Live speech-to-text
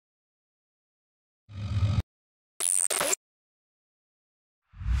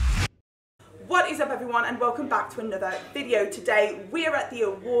What is up everyone, and welcome back to another video. Today we are at the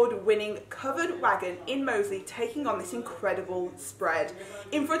award-winning Covered Wagon in Moseley taking on this incredible spread.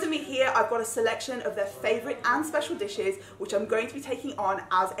 In front of me here I've got a selection of their favourite and special dishes which I'm going to be taking on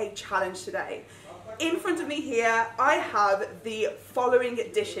as a challenge today. In front of me here I have the following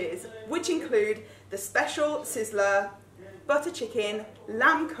dishes, which include the special sizzler, butter chicken,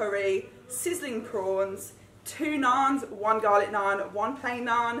 lamb curry, sizzling prawns, 2 naans, 1 garlic naan, 1 plain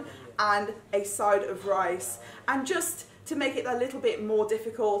naan, and a side of rice. And just to make it a little bit more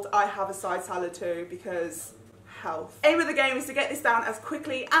difficult, I have a side salad too, because health. Aim of the game is to get this down as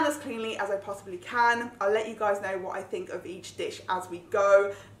quickly and as cleanly as I possibly can. I'll let you guys know what I think of each dish as we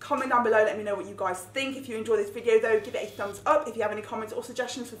go. Comment down below, let me know what you guys think. If you enjoy this video though, give it a thumbs up. If you have any comments or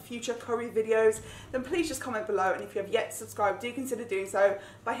suggestions for future curry videos, then please just comment below. And if you have yet to subscribe, do consider doing so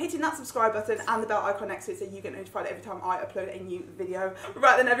by hitting that subscribe button and the bell icon next to it so you get notified every time I upload a new video.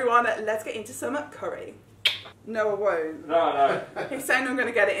 Right then everyone, let's get into some curry. No, I won't. No. He's saying I'm going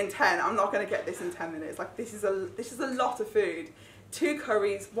to get it in 10. I'm not going to get this in 10 minutes. Like, this is a lot of food. 2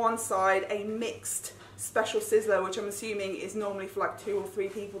 curries, 1 side, a mixed special sizzler, which I'm assuming is normally for like 2 or 3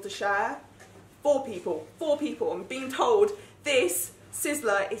 people to share. 4 people. 4 people. I'm being told this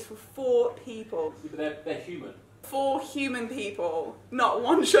sizzler is for 4 people. But they're human. 4 human people, not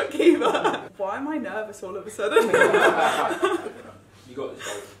 1 shook either. Why am I nervous all of a sudden? You got this,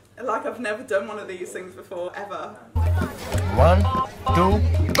 babe. Like I've never done one of these things before, ever. 1,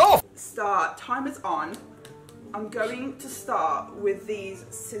 2, go! Start. Timer's on. I'm going to start with these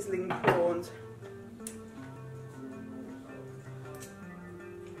sizzling prawns.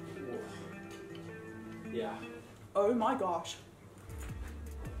 Yeah. Oh my gosh.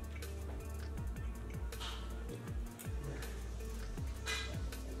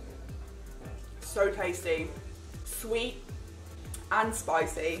 So tasty. Sweet and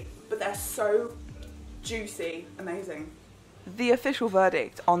spicy, but they're so juicy. Amazing. The official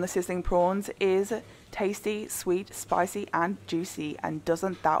verdict on the sizzling prawns is tasty, sweet, spicy and juicy, and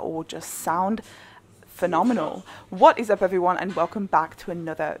doesn't that all just sound phenomenal? What is up everyone, and welcome back to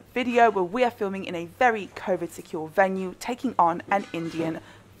another video where we are filming in a very COVID secure venue taking on an Indian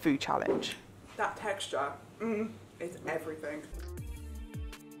food challenge. That texture is everything.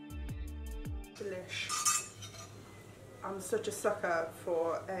 Delish. I'm such a sucker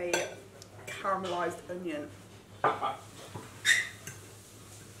for a caramelized onion.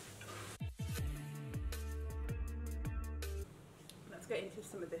 Let's get into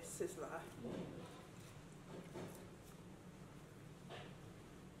some of this sizzler.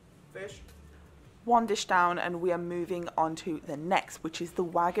 Fish. 1 dish down and we are moving on to the next, which is the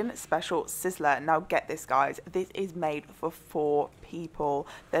Wagon Special Sizzler. Now get this guys, this is made for 4 people.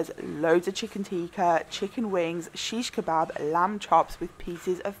 There's loads of chicken tikka, chicken wings, shish kebab, lamb chops with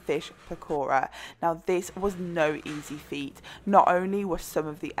pieces of fish pakora. Now this was no easy feat. Not only were some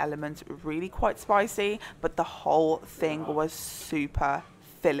of the elements really quite spicy, but the whole thing was super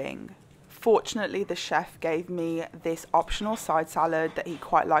filling. Fortunately, the chef gave me this optional side salad that he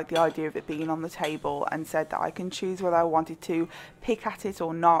quite liked the idea of it being on the table, and said that I can choose whether I wanted to pick at it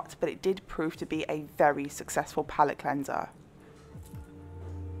or not, but it did prove to be a very successful palate cleanser.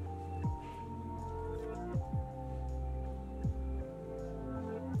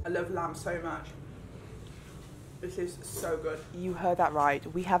 I love lamb so much. This is so good. You heard that right.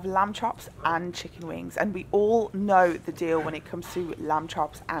 We have lamb chops and chicken wings, and we all know the deal when it comes to lamb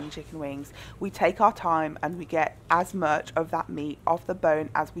chops and chicken wings. We take our time and we get as much of that meat off the bone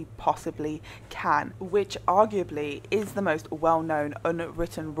as we possibly can, which arguably is the most well-known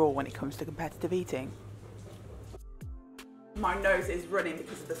unwritten rule when it comes to competitive eating. My nose is running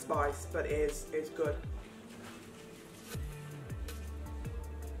because of the spice, but it's good.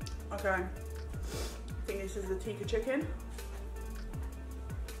 Okay. I think this is the tikka chicken.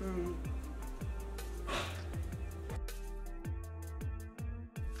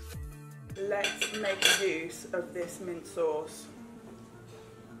 Let's make use of this mint sauce.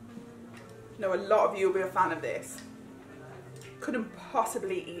 Now a lot of you will be a fan of this. Couldn't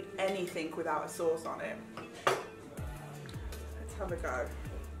possibly eat anything without a sauce on it. Let's have a go.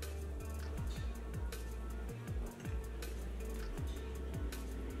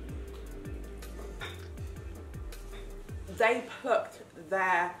 They plucked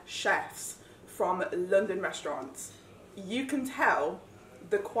their chefs from London restaurants. You can tell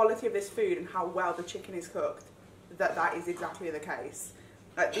the quality of this food and how well the chicken is cooked, that is exactly the case.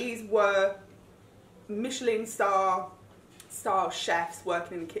 These were Michelin style chefs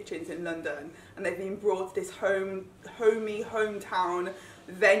working in kitchens in London, and they've been brought to this hometown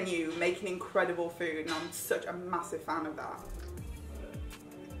venue making incredible food, and I'm such a massive fan of that.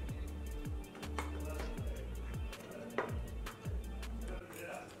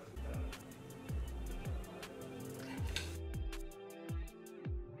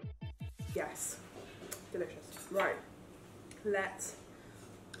 Yes, delicious. Right, let's.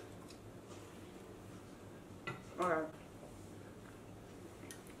 Alright.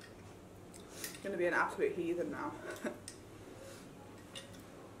 Gonna be an absolute heathen now.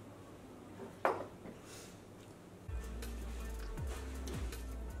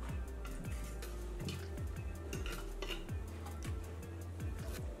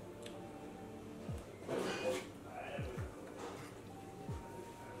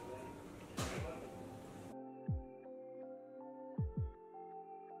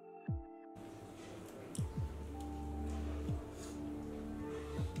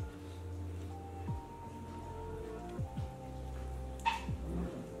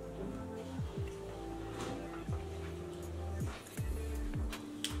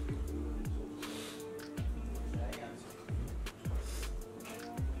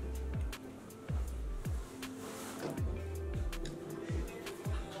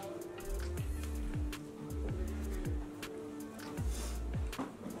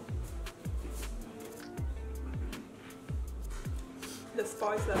 The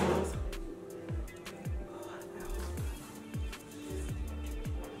spice levels.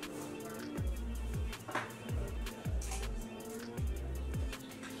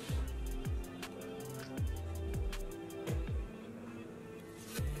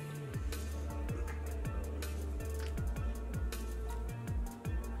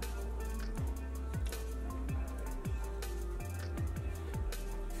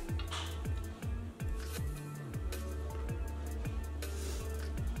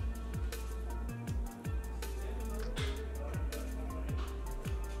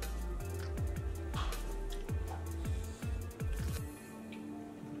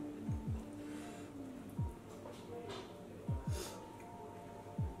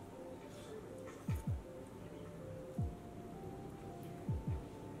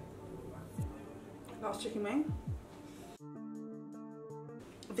 Last chicken wing.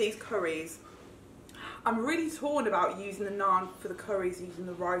 These curries, I'm really torn about using the naan for the curries, using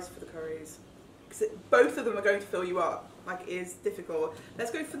the rice for the curries, because both of them are going to fill you up. Like, it is difficult.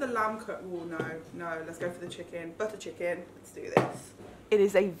 Let's go for the lamb cut. Oh no, let's go for the chicken, butter chicken. Let's do this. It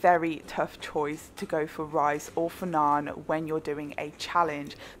is a very tough choice to go for rice or for naan when you're doing a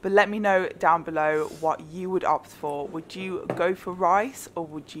challenge. But let me know down below what you would opt for. Would you go for rice or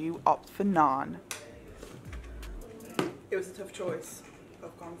would you opt for naan? It was a tough choice.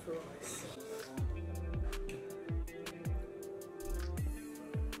 I've gone for rice.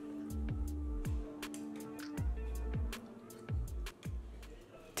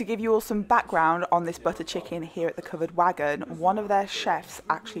 To give you all some background on this butter chicken here at the Covered Wagon, one of their chefs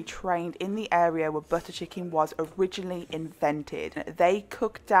actually trained in the area where butter chicken was originally invented. They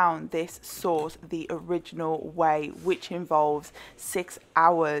cooked down this sauce the original way, which involves 6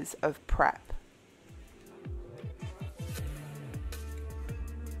 hours of prep.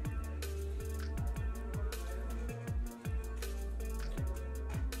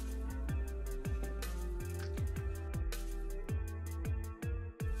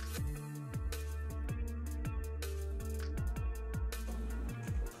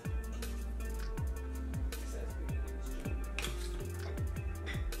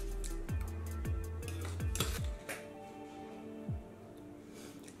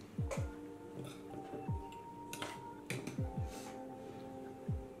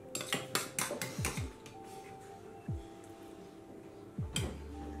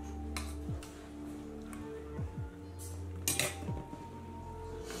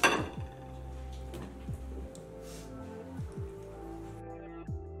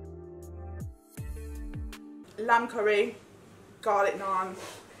 Lamb curry, garlic naan,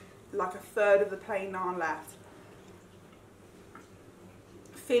 like a third of the plain naan left.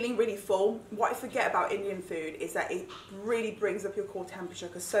 Feeling really full. What I forget about Indian food is that it really brings up your core temperature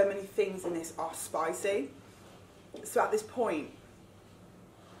because so many things in this are spicy. So at this point,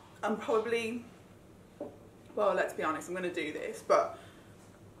 I'm probably, well, let's be honest, I'm going to do this, but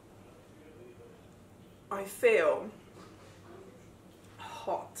I feel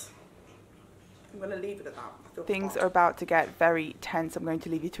hot. I'm going to leave it at that. Things are about to get very tense. I'm going to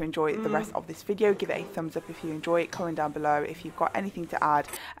leave you to enjoy the rest of this video. Give it a thumbs up if you enjoy it. Comment down below if you've got anything to add,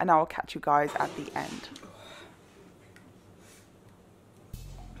 and I will catch you guys at the end.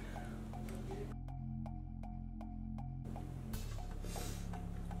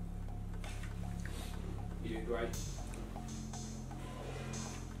 You're doing great.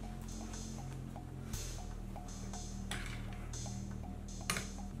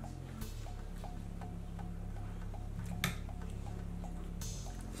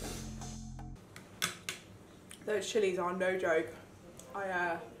 Those chilies are no joke.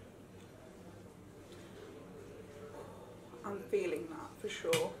 I I'm feeling that for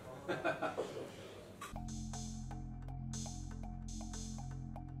sure.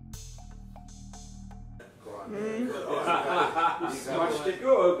 Smashed it.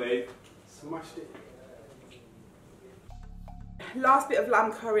 Go on, babe. Smashed it. Last bit of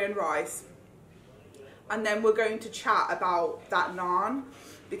lamb curry and rice. And then we're going to chat about that naan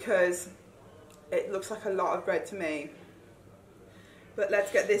because it looks like a lot of bread to me. But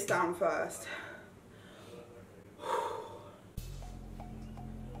let's get this down first.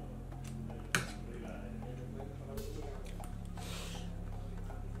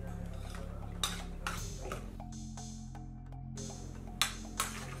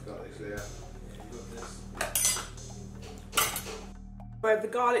 I have the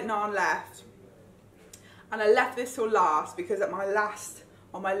garlic naan left, and I left this till last because on my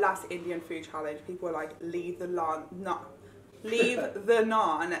last Indian food challenge, people were like, leave the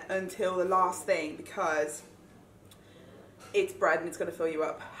naan until the last thing because it's bread and it's going to fill you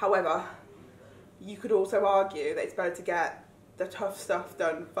up. However, you could also argue that it's better to get the tough stuff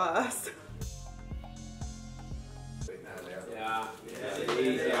done first. Yeah.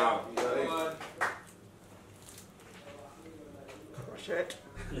 Easy out. Crush it.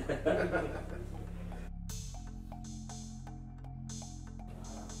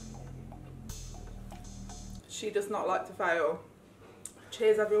 She does not like to fail.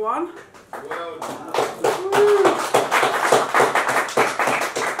 Cheers, everyone. Well done.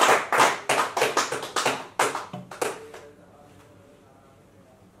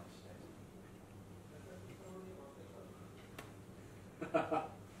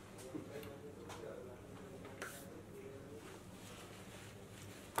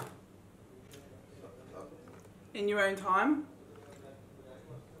 In your own time.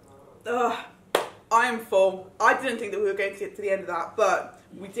 Ugh, I am full. I didn't think that we were going to get to the end of that, but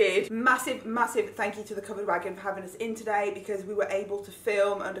we did. Massive, massive thank you to the Covered Wagon for having us in today because we were able to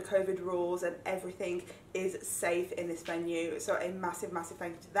film under COVID rules and everything is safe in this venue. So a massive, massive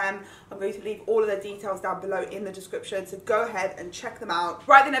thank you to them. I'm going to leave all of the details down below in the description, so go ahead and check them out.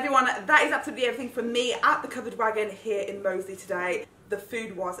 Right then everyone, that is absolutely everything from me at the Covered Wagon here in Moseley today. The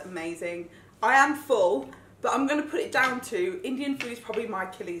food was amazing. I am full. But I'm going to put it down to Indian food is probably my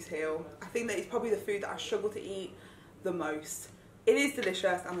Achilles heel. I think that it's probably the food that I struggle to eat the most. It is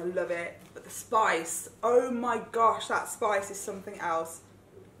delicious and I love it, but the spice, oh my gosh, that spice is something else.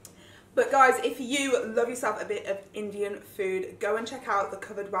 But guys, if you love yourself a bit of Indian food, go and check out the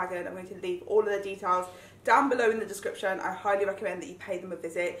Covered Wagon. I'm going to leave all of the details down below in the description. I highly recommend that you pay them a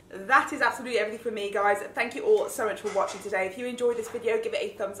visit. That is absolutely everything from me, guys. Thank you all so much for watching today. If you enjoyed this video, give it a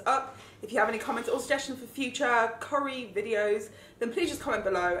thumbs up. If you have any comments or suggestions for future curry videos, then please just comment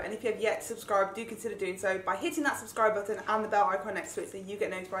below. And if you have yet to subscribe, do consider doing so by hitting that subscribe button and the bell icon next to it so you get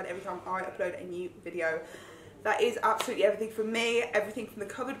notified every time I upload a new video. That is absolutely everything from me, everything from the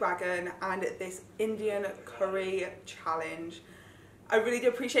Covered Wagon and this Indian curry challenge. I really do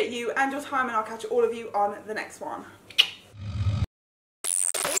appreciate you and your time, and I'll catch all of you on the next one.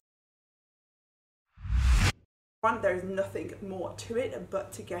 There is nothing more to it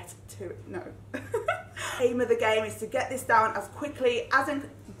but to get to it. No. Aim of the game is to get this down as quickly as in